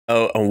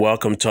Hello and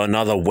welcome to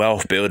another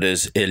Wealth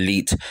Builders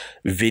Elite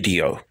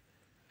video.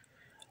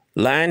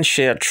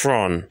 Lionshare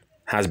Tron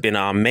has been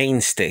our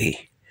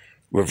mainstay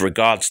with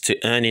regards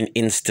to earning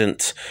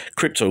instant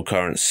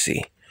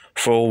cryptocurrency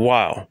for a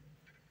while.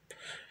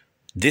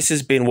 This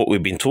has been what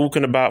we've been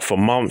talking about for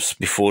months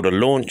before the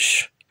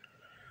launch.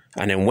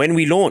 And then when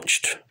we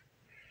launched,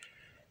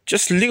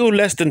 just a little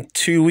less than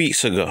 2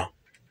 weeks ago,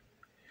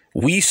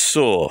 we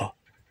saw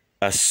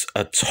a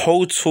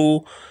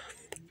total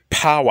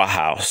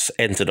powerhouse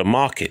enter the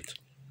market.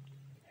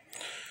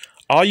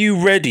 Are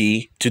you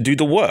ready to do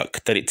the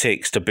work that it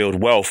takes to build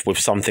wealth with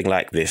something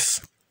like this?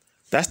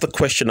 That's the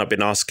question I've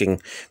been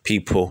asking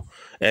people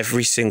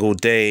every single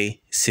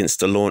day since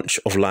the launch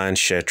of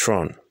Lionshare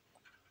Tron.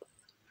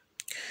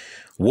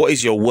 What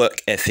is your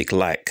work ethic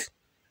like?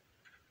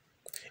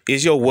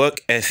 Is your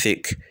work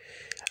ethic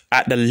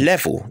at the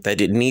level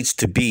that it needs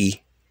to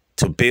be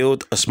to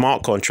build a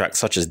smart contract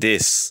such as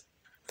this?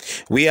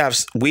 We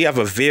have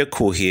a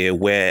vehicle here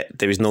where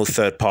there is no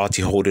third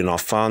party holding our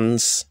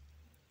funds.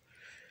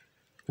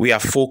 We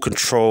have full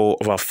control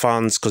of our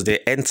funds because they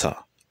enter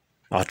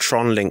our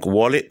Tron Link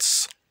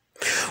wallets.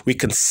 We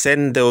can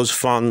send those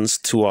funds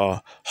to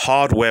our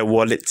hardware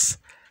wallets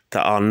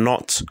that are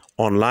not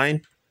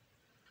online,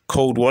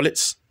 cold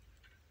wallets.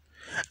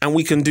 And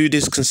we can do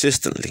this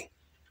consistently.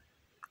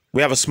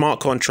 We have a smart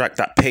contract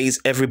that pays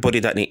everybody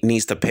that it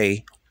needs to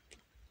pay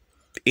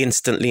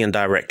instantly and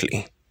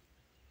directly.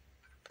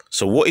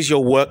 So what is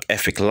your work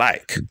ethic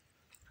like?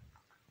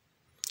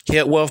 Here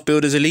at Wealth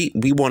Builders Elite,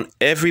 we want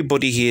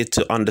everybody here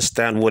to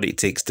understand what it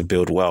takes to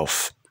build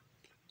wealth.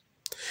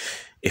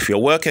 If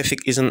your work ethic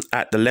isn't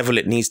at the level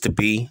it needs to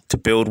be to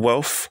build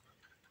wealth,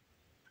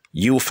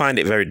 you will find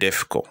it very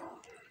difficult.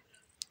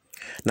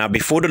 Now,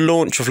 before the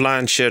launch of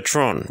Lionshare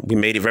Tron, we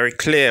made it very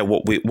clear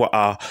what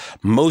our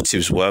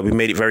motives were. We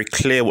made it very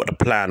clear what the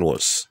plan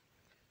was.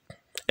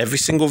 Every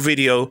single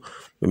video,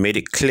 we made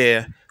it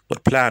clear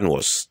what the plan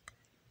was.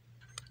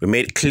 We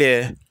made it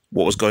clear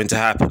what was going to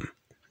happen.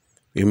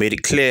 We made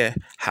it clear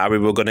how we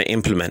were going to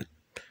implement.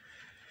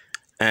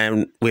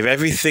 And with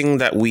everything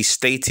that we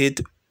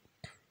stated,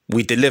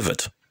 we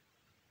delivered.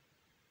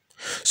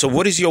 So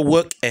what is your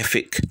work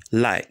ethic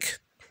like?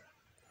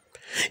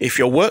 If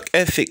your work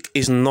ethic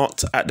is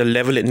not at the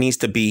level it needs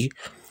to be,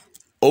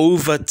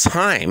 over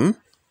time,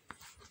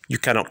 you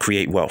cannot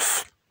create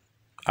wealth.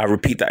 I'll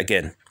repeat that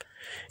again.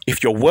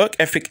 If your work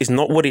ethic is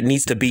not what it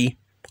needs to be,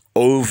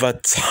 over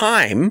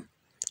time,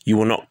 you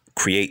will not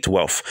create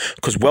wealth,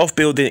 because wealth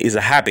building is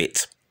a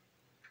habit.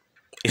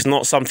 It's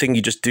not something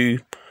you just do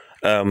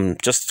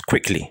just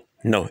quickly.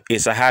 No,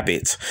 it's a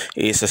habit.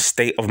 It's a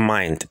state of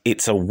mind.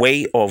 It's a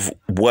way of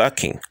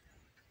working.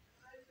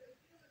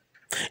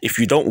 If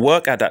you don't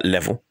work at that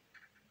level,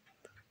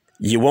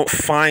 you won't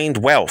find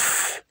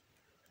wealth.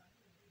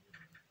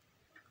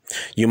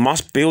 You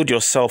must build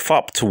yourself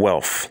up to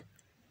wealth.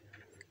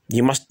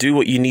 You must do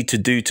what you need to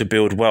do to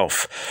build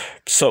wealth.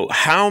 So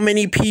how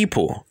many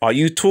people are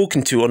you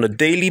talking to on a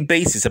daily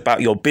basis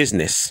about your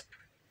business?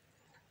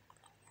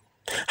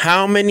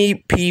 How many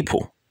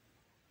people?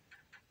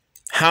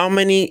 How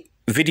many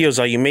videos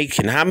are you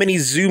making? How many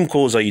Zoom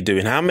calls are you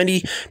doing? How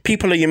many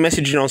people are you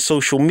messaging on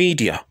social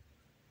media?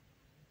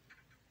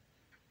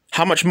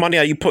 How much money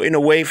are you putting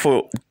away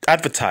for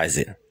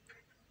advertising?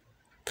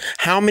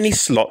 How many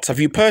slots have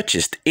you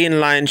purchased in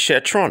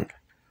Lionshare Tron?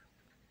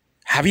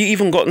 Have you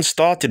even gotten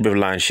started with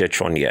Lionshare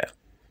Tron yet?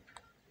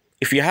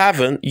 If you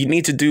haven't, you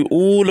need to do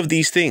all of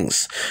these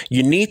things.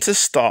 You need to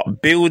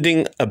start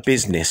building a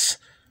business.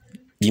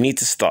 You need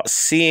to start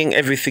seeing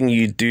everything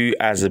you do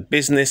as a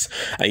business,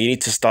 and you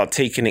need to start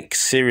taking it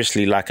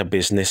seriously like a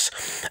business,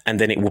 and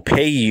then it will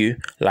pay you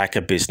like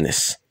a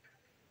business.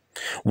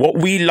 What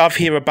we love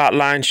here about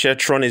Lionshare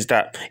Tron is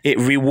that it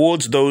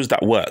rewards those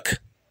that work.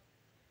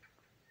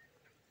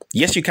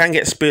 Yes, you can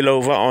get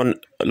spillover on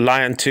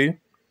Lion 2.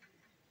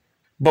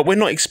 But we're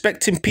not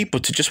expecting people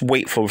to just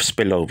wait for a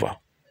spillover.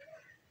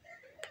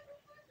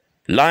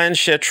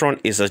 Lionshare Tron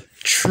is a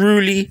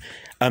truly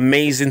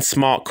amazing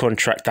smart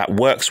contract that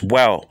works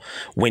well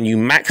when you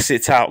max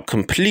it out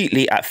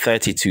completely at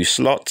 32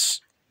 slots.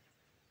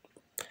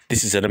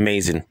 This is an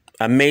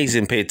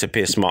amazing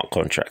peer-to-peer smart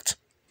contract.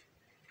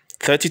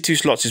 32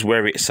 slots is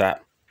where it's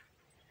at.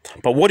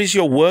 But what is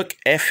your work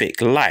ethic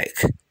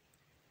like?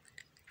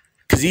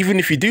 Because even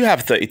if you do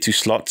have 32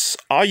 slots,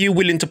 are you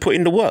willing to put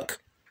in the work?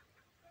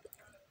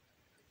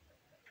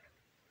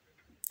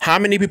 How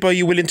many people are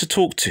you willing to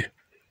talk to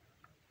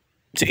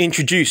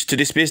introduce to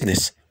this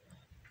business,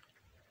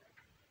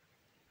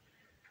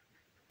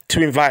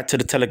 to invite to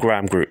the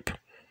Telegram group,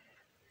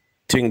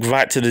 to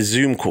invite to the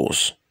Zoom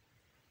calls?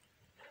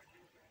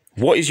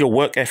 What is your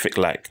work ethic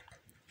like?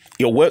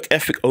 Your work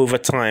ethic over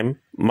time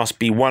must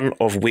be one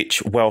of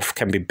which wealth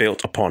can be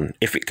built upon.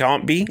 If it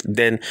can't be,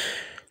 then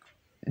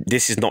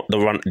this is not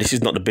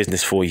the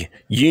business for you.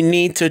 You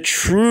need to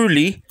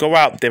truly go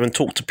out there and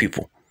talk to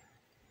people.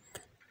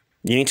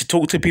 You need to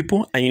talk to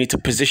people and you need to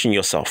position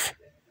yourself.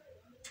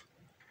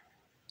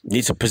 You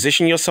need to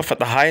position yourself at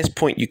the highest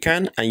point you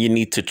can, and you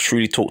need to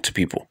truly talk to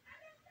people.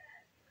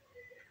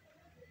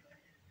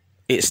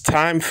 It's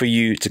time for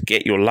you to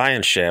get your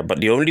lion's share, but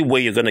the only way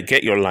you're going to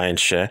get your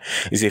lion's share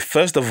is if,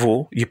 first of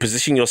all, you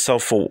position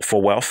yourself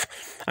for wealth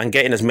and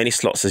getting as many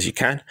slots as you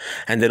can.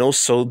 And then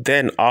also,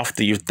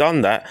 after you've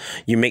done that,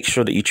 you make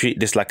sure that you treat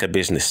this like a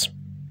business.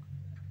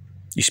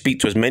 You speak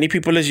to as many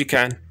people as you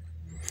can.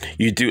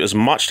 You do as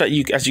much as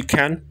you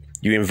can.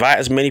 You invite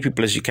as many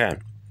people as you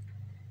can.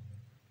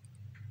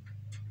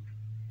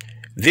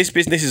 This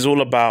business is all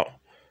about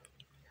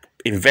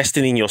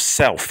investing in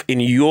yourself,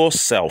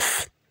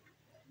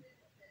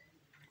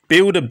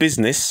 Build a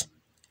business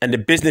and the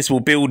business will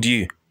build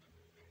you.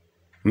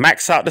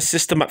 Max out the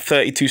system at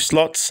 32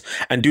 slots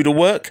and do the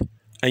work,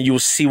 and you'll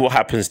see what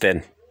happens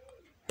then.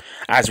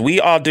 As we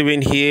are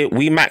doing here,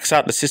 we max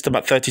out the system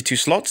at 32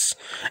 slots,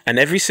 and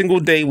every single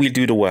day we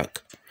do the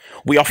work.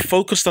 We are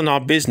focused on our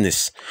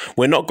business.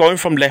 We're not going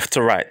from left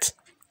to right.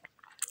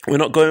 We're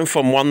not going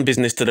from one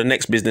business to the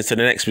next business to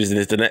the next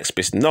business to the next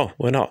business. No,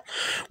 we're not.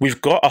 We've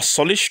got a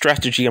solid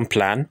strategy and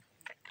plan.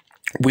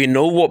 We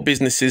know what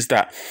businesses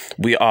that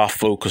we are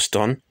focused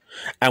on,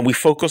 and we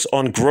focus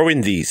on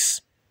growing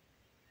these.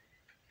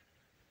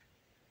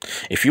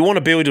 If you want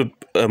to build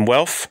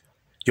wealth,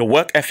 your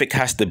work ethic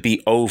has to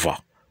be over.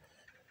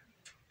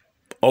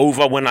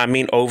 Over, when I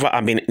mean over, I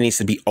mean it needs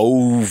to be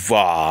over.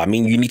 I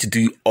mean, you need to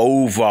do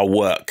over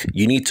work.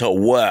 You need to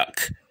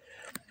work.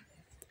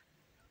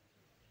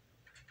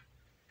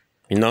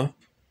 You know?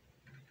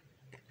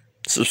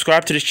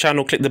 Subscribe to this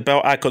channel, click the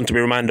bell icon to be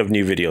reminded of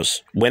new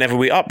videos whenever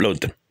we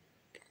upload them.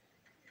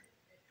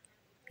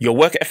 Your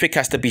work ethic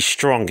has to be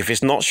strong. If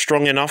it's not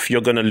strong enough,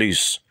 you're going to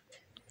lose.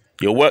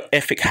 Your work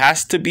ethic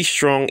has to be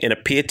strong in a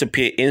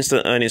peer-to-peer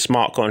instant earning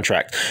smart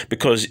contract,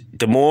 because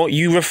the more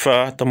you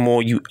refer, the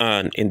more you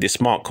earn in this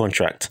smart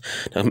contract.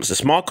 Now, the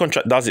smart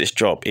contract does its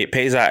job. It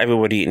pays out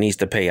everybody it needs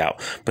to pay out.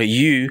 But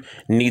you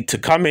need to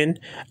come in,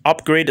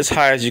 upgrade as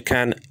high as you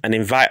can, and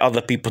invite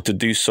other people to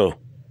do so.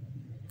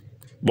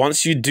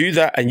 Once you do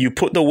that and you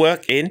put the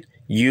work in,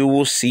 you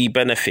will see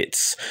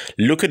benefits.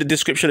 Look at the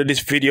description of this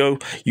video.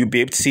 You'll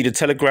be able to see the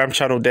Telegram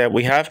channel there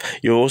we have.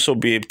 You'll also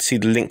be able to see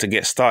the link to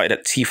get started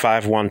at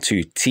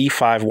T512.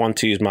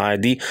 T512 is my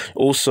ID.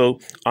 Also,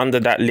 under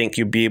that link,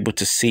 you'll be able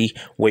to see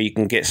where you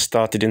can get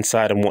started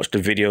inside and watch the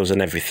videos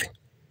and everything.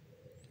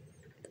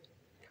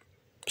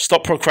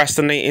 Stop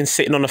procrastinating,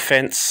 sitting on the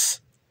fence.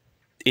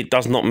 It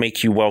does not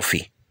make you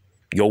wealthy.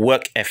 Your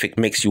work ethic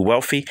makes you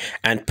wealthy,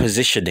 and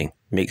positioning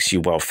makes you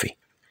wealthy.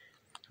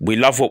 We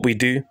love what we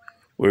do.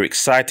 We're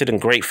excited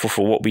and grateful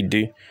for what we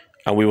do,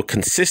 and we will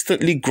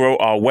consistently grow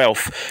our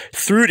wealth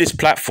through this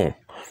platform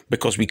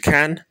because we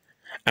can,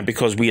 and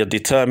because we are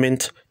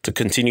determined to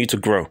continue to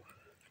grow.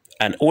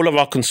 And all of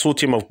our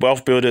consortium of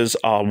wealth builders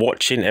are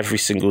watching every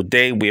single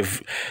day.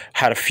 We've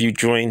had a few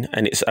join,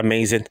 and it's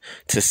amazing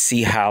to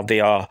see how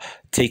they are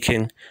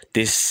taking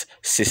this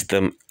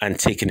system and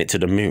taking it to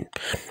the moon.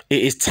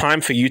 It is time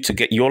for you to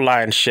get your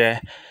lion's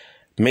share.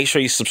 Make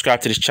sure you subscribe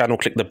to this channel,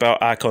 click the bell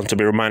icon to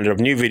be reminded of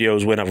new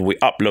videos whenever we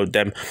upload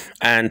them,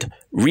 and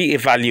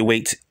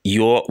reevaluate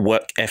your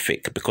work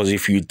ethic, because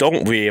if you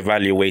don't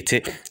reevaluate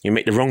it, you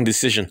make the wrong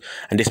decision,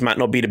 and this might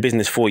not be the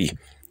business for you.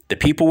 The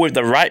people with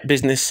the right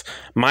business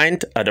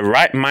mind, the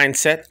right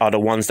mindset, are the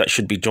ones that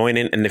should be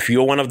joining, and if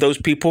you're one of those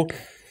people,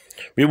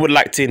 we would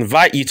like to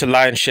invite you to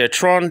Lion's Share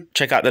Tron.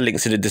 Check out the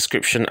links in the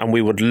description, and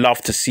we would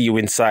love to see you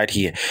inside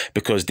here,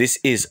 because this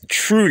is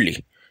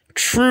truly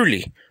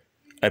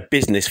a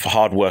business for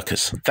hard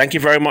workers. Thank you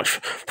very much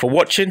for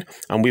watching,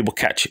 and we will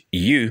catch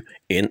you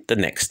in the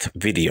next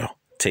video.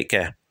 Take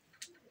care.